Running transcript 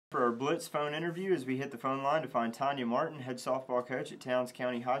For our Blitz phone interview, as we hit the phone line to find Tonya Martin, head softball coach at Towns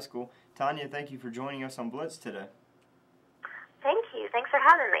County High School. Tonya, thank you for joining us on Blitz today. Thank you. Thanks for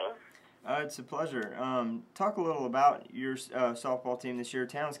having me. It's a pleasure. Talk a little about your softball team this year.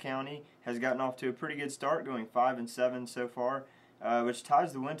 Towns County has gotten off to a pretty good start, going 5-7 so far, which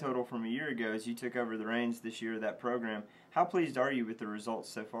ties the win total from a year ago as you took over the reins this year of that program. How pleased are you with the results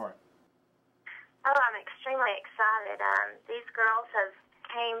so far? Oh, I'm extremely excited. These girls have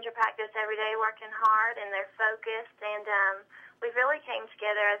came to practice every day working hard, and they're focused, and we really came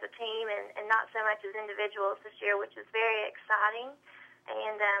together as a team and not so much as individuals this year, which is very exciting,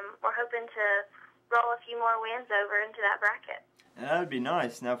 and we're hoping to roll a few more wins over into that bracket. And that would be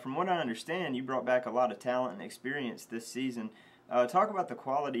nice. Now, from what I understand, you brought back a lot of talent and experience this season. Talk about the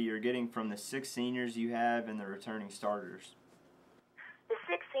quality you're getting from the 6 seniors you have and the returning starters. The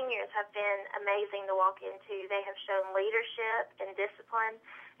 6 seniors have been amazing to walk into. They have shown leadership and discipline,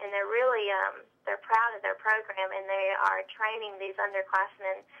 and they're really they're proud of their program, and they are training these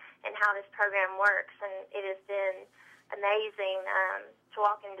underclassmen in how this program works. And it has been amazing to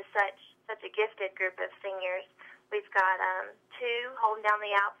walk into such a gifted group of seniors. We've got 2 holding down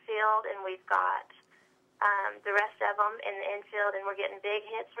the outfield, and we've got the rest of them in the infield, and we're getting big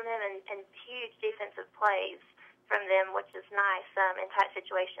hits from them and huge defensive plays from them, which is nice in tight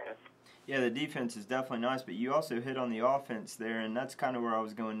situations. Yeah, the defense is definitely nice, but you also hit on the offense there, and that's kind of where I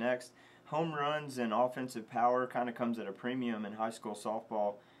was going next. Home runs and offensive power kind of comes at a premium in high school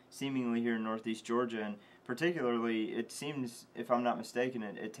softball, seemingly here in Northeast Georgia, and particularly it seems, if I'm not mistaken,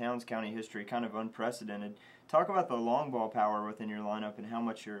 at Towns County history, kind of unprecedented. Talk about the long ball power within your lineup and how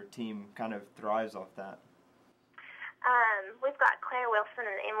much your team kind of thrives off that. We've got Claire Wilson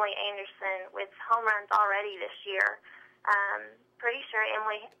and Emily Anderson with home runs already this year. Pretty sure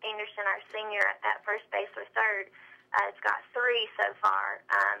Emily Anderson, our senior at first base or third, has got 3 so far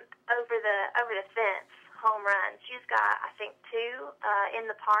over the fence home runs. She's got, I think, 2 in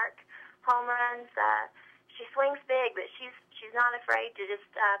the park home runs. She swings big, but she's not afraid to just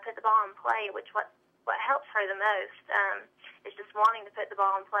put the ball in play, which what helps her the most is just wanting to put the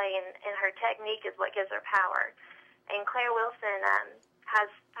ball in play, and her technique is what gives her power. And Claire Wilson has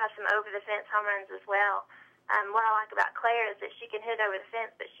some over-the-fence home runs as well. What I like about Claire is that she can hit over the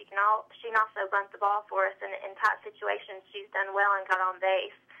fence, but she can also bunt the ball for us. And in tight situations, she's done well and got on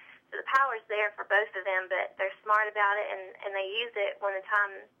base. So the power's there for both of them, but they're smart about it, and they use it when the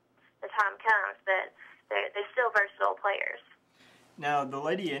time comes. But they're still versatile players. Now, the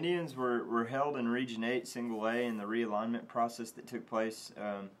Lady Indians were held in Region 8 Single A in the realignment process that took place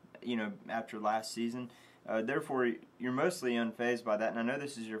after last season. Therefore, you're mostly unfazed by that. And I know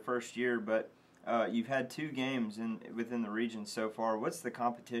this is your first year, but you've had 2 games within the region so far. What's the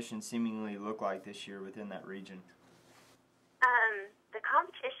competition seemingly look like this year within that region? The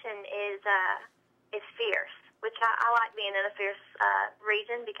competition is fierce, which I like being in a fierce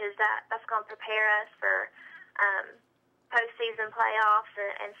region because that's going to prepare us for postseason playoffs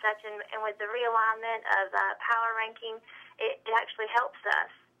and such. And with the realignment of power ranking, it actually helps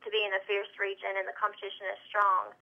us to be in a fierce region, and the competition is strong.